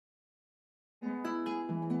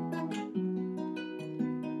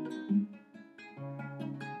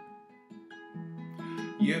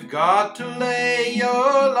You've got to lay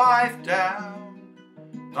your life down,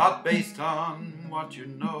 not based on what you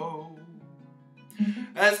know.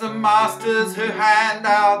 As the masters who hand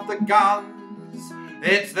out the guns,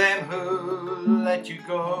 it's them who let you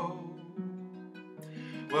go.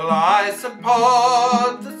 Well, I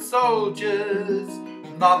support the soldiers,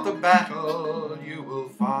 not the battle you will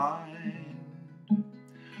find.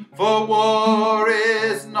 For war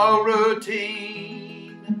is no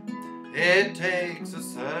routine, it takes a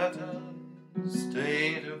certain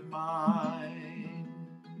state of mind.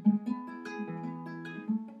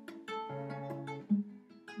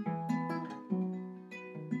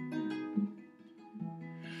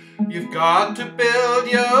 You've got to build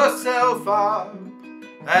yourself up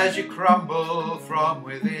as you crumble from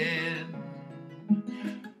within.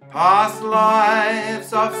 Past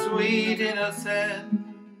lives of sweet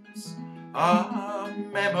innocence are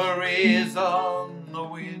memories on the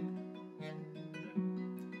wind.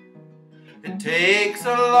 It takes a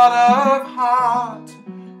lot of heart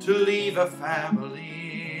to leave a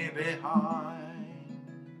family behind.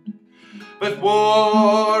 But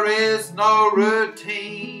war is no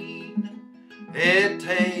routine, it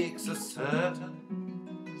takes a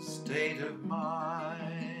certain state of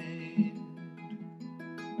mind.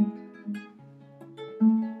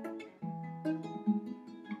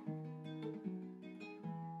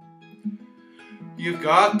 You've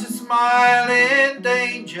got to smile in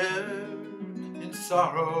danger, in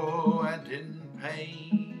sorrow and in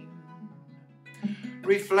pain.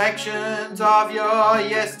 Reflections of your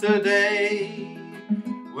yesterday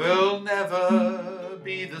will never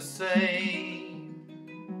be the same.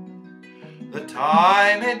 The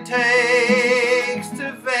time it takes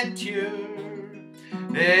to venture,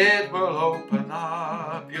 it will open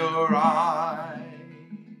up your eyes.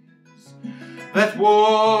 That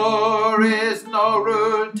war is no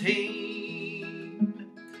routine,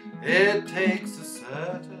 it takes a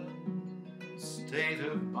certain state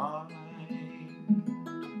of mind.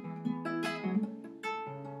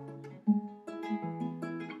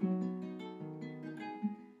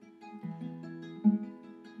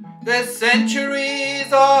 There's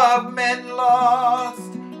centuries of men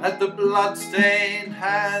lost at the blood-stained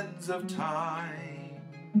hands of time.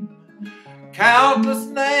 Countless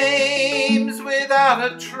names without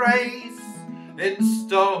a trace, in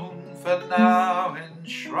stone for now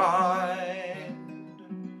enshrined.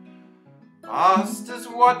 Masters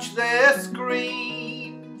watch their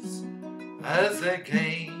screens as their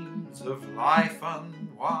games of life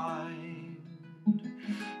unwind.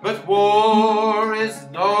 But war is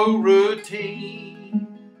no routine,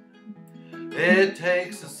 it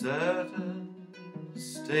takes a certain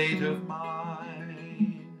state of mind.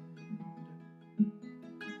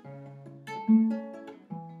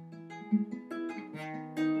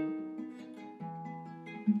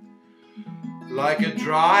 Like a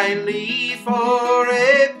dry leaf or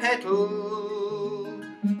a petal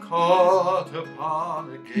caught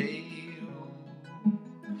upon a gale,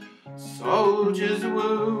 soldiers'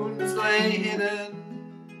 wounds lay hidden,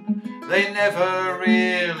 they never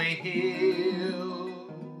really heal.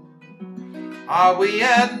 Are we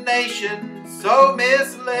a nation so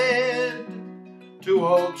misled? To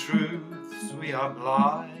all truths we are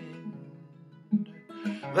blind.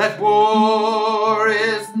 That war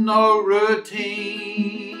is no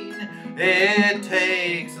routine, it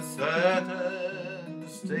takes a certain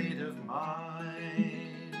state of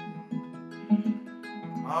mind.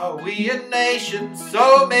 Are we a nation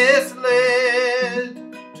so misled?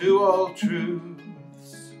 To all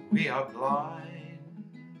truths we are blind.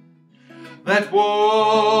 That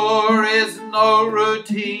war is no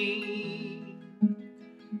routine,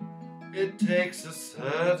 it takes a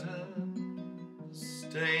certain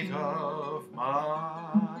state of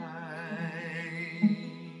mind.